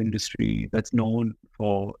culture industry that's known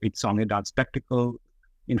for its song and dance spectacle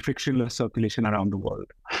in frictionless circulation around the world.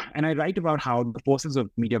 And I write about how the forces of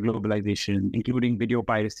media globalization, including video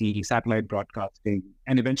piracy, satellite broadcasting,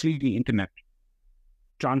 and eventually the internet,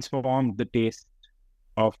 transformed the taste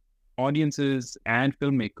of audiences and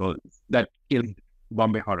filmmakers that killed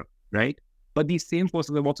Bombay horror, right? But these same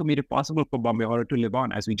forces have also made it possible for Bombay horror to live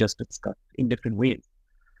on, as we just discussed, in different ways.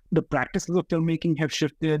 The practices of filmmaking have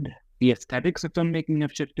shifted. The aesthetics of filmmaking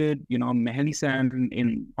have shifted. Mehli Sen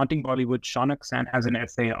in Haunting Bollywood, Shaunak Sen has an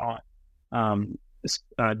essay on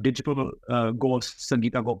digital ghosts.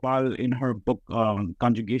 Sangeeta Gopal in her book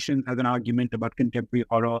Conjugation has an argument about contemporary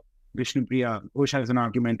horror. Vishnupriya Ghosh has an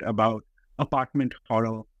argument about apartment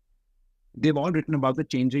horror. They've all written about the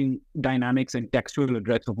changing dynamics and textual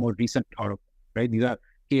address of more recent horror, right? These are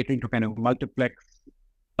catering to kind of multiplex,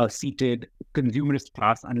 seated consumerist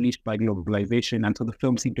class unleashed by globalization. And so the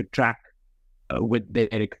films seem to track with their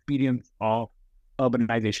experience of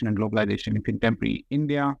urbanization and globalization in contemporary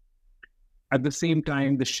India. At the same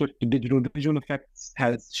time, the shift to digital visual effects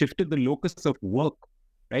has shifted the locus of work,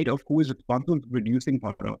 right, of who is responsible for producing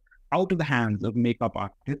horror out of the hands of makeup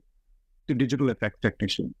artists to digital effects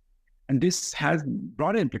technicians. And this has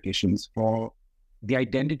broader implications for the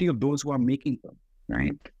identity of those who are making them,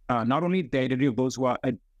 right? Not only the identity of those who are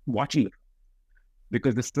watching it,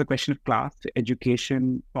 because this is a question of class,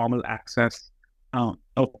 education, formal access of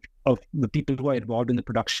the people who are involved in the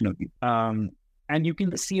production of these. And you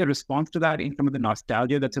can see a response to that in some of the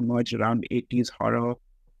nostalgia that's emerged around 80s horror.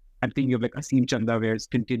 I'm thinking of like Asim Chandaver's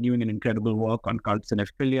continuing an incredible work on cult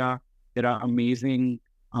cinephilia. There are amazing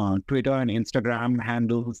Twitter and Instagram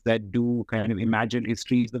handles that do kind of imagine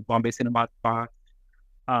histories of Bombay cinema's past.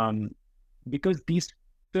 Because these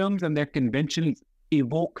films and their conventions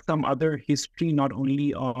evoke some other history, not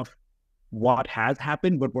only of what has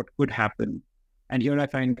happened, but what could happen. And here I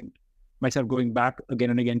find myself going back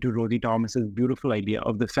again and again to Rosie Thomas's beautiful idea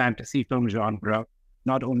of the fantasy film genre,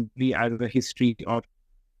 not only as a history of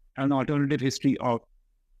an alternative history of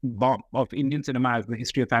Indian cinema as the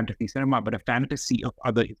history of fantasy cinema, but a fantasy of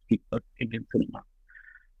other history of Indian cinema.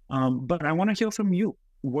 But I want to hear from you.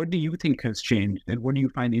 What do you think has changed, and what do you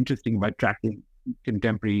find interesting about tracking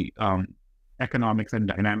contemporary economics and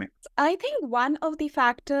dynamics? I think one of the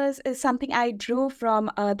factors is something I drew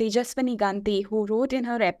from Tejaswini Ganti, who wrote in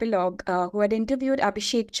her epilogue, who had interviewed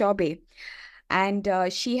Abhishek Chaubey. And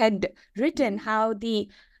she had written how the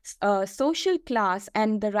social class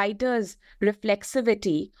and the writer's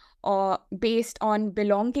reflexivity based on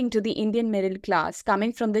belonging to the Indian middle class,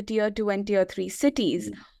 coming from the tier 2 and tier 3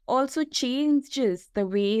 cities, also changes the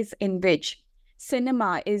ways in which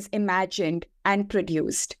cinema is imagined and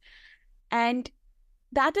produced. And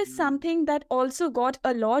that is something that also got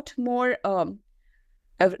a lot more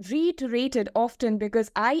reiterated often,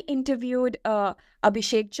 because I interviewed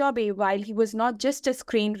Abhishek Chaubey while he was not just a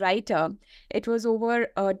screenwriter. It was over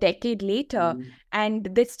a decade later. And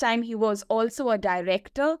this time he was also a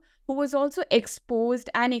director who was also exposed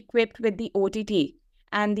and equipped with the OTT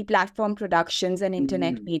and the platform productions and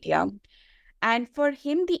internet media. And for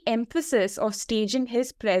him, the emphasis of staging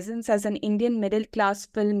his presence as an Indian middle-class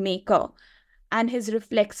filmmaker and his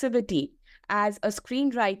reflexivity as a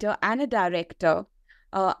screenwriter and a director,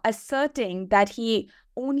 asserting that he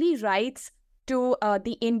only writes to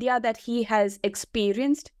the India that he has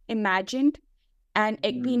experienced, imagined, and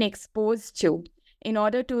been exposed to in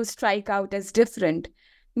order to strike out as different,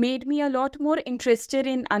 made me a lot more interested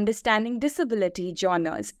in understanding disability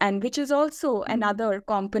genres, and which is also another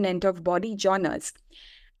component of body genres.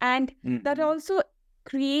 And that also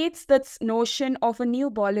creates this notion of a new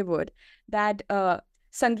Bollywood that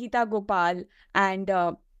Sangeeta Gopal and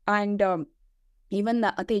even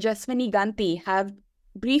Tejaswini Ganti have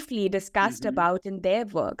briefly discussed about in their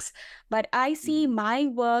works. But I see my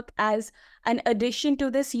work as an addition to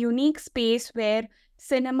this unique space where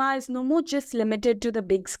cinema is no more just limited to the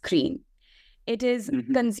big screen. It is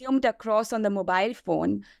consumed across on the mobile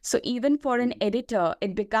phone. So even for an editor,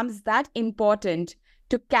 it becomes that important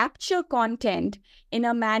to capture content in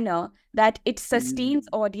a manner that it sustains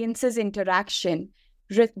audiences' interaction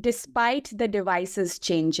despite the devices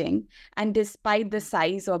changing and despite the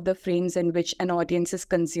size of the frames in which an audience is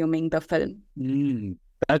consuming the film.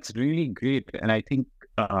 That's really great. And I think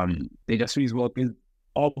Tejaswini's work is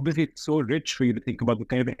obviously so rich for you to think about the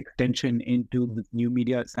kind of extension into this new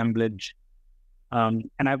media assemblage. And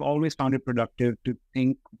I've always found it productive to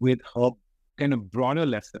think with her kind of broader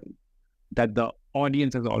lesson that the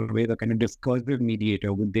audience is always a kind of discursive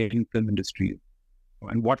mediator with their film industries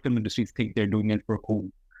and what film industries think they're doing it for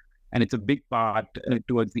whom. And it's a big part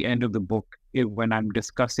towards the end of the book when I'm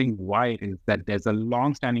discussing why it is that there's a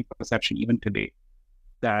long-standing perception even today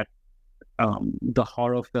that the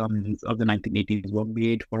horror films of the 1980s were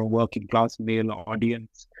made for a working-class male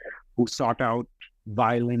audience who sought out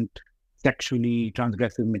violent, sexually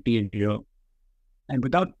transgressive material And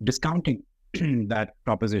without discounting that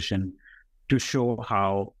proposition, to show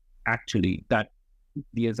how actually that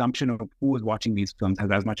the assumption of who is watching these films has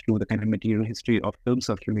as much to do with the kind of material history of film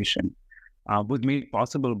circulation was made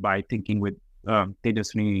possible by thinking with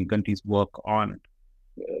Tejaswini Ganti's work on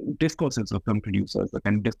discourses of film producers, the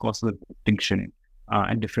kind of discourses of distinction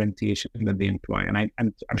and differentiation that they employ. And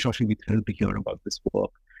I'm sure she'll be thrilled to hear about this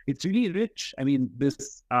work. It's really rich. I mean,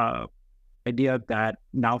 this idea that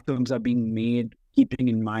now films are being made keeping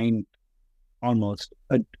in mind almost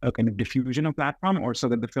a kind of diffusion of platform, or so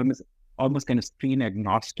that the film is almost kind of screen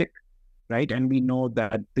agnostic, right? And we know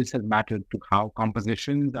that this has mattered to how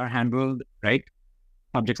compositions are handled, right?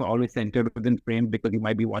 Objects are always centered within frame because you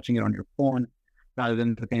might be watching it on your phone rather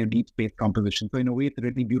than the kind of deep space composition. So in a way, it's a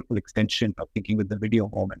really beautiful extension of thinking with the video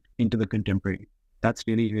moment into the contemporary. That's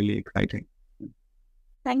really, really exciting.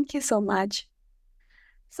 Thank you so much.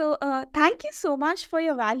 So thank you so much for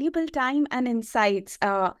your valuable time and insights.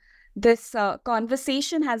 This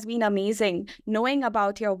conversation has been amazing, knowing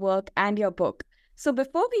about your work and your book. So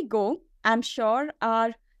before we go, I'm sure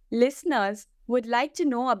our listeners would like to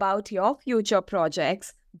know about your future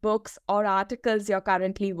projects, books, or articles you're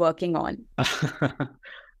currently working on.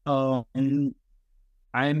 I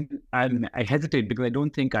hesitate because I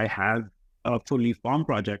don't think I have a fully formed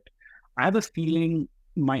project. I have a feeling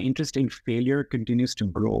my interest in failure continues to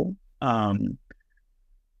grow. And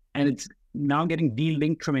it's now getting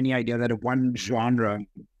de-linked from any idea that one genre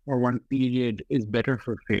or one period is better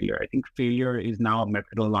for failure. I think failure is now a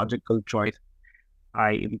methodological choice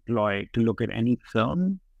I employ to look at any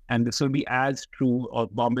film. And this will be as true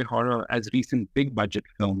of Bombay horror as recent big budget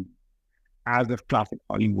films as of classic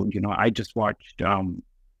Hollywood. You know, I just watched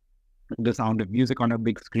The Sound of Music on a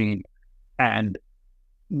big screen and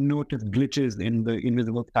noticed glitches in the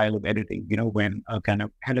invisible style of editing. You know, when a kind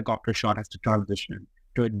of helicopter shot has to transition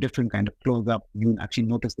to a different kind of close-up, you actually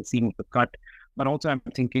notice the seam of the cut. But also I'm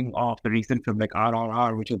thinking of the recent film like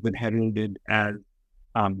RRR, which has been heralded as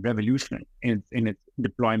revolutionary in its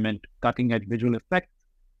deployment, cutting-edge visual effects,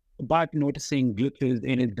 but noticing glitches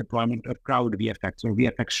in its deployment of crowd VFX or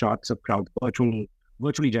VFX shots of crowds,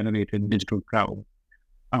 virtually generated digital crowd.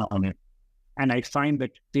 And I find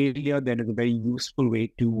that failure then is a very useful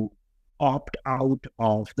way to opt out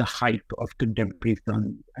of the hype of contemporary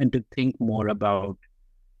films and to think more about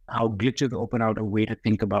how glitches open out a way to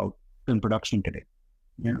think about film production today.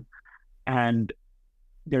 Yeah. And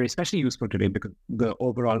they're especially useful today because the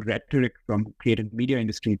overall rhetoric from creative media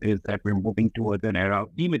industries is that we're moving towards an era of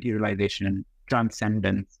dematerialization,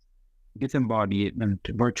 transcendence, disembodiment,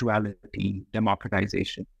 virtuality,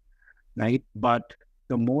 democratization, right? But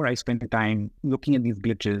the more I spend time looking at these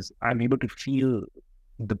glitches, I'm able to feel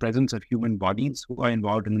the presence of human bodies who are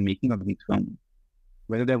involved in the making of these films,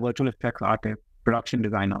 whether they're virtual effects artists, production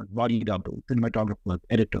designers, body doubles, cinematographers,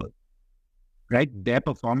 editors, right? Their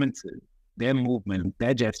performances, their movement,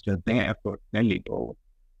 their gestures, their effort, their labor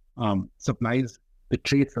supplies the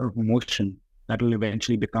trace of motion that will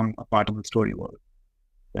eventually become a part of the story world,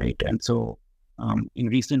 right? And so in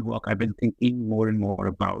recent work, I've been thinking more and more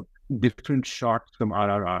about different shots from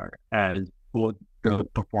RRR as both the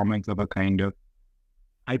performance of a kind of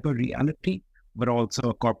hyper-reality, but also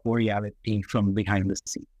a corporeality from behind the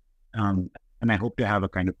scene. And I hope to have a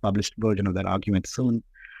kind of published version of that argument soon.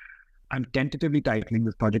 I'm tentatively titling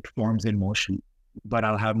this project Forms in Motion, but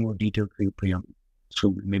I'll have more details for you, Priyam.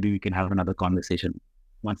 So maybe we can have another conversation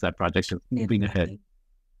once that project is moving ahead.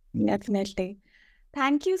 Definitely.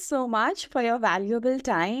 Thank you so much for your valuable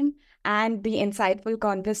time and the insightful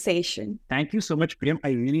conversation. Thank you so much, Priyam.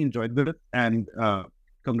 I really enjoyed this, and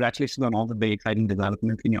congratulations on all the very exciting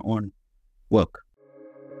developments in your own work.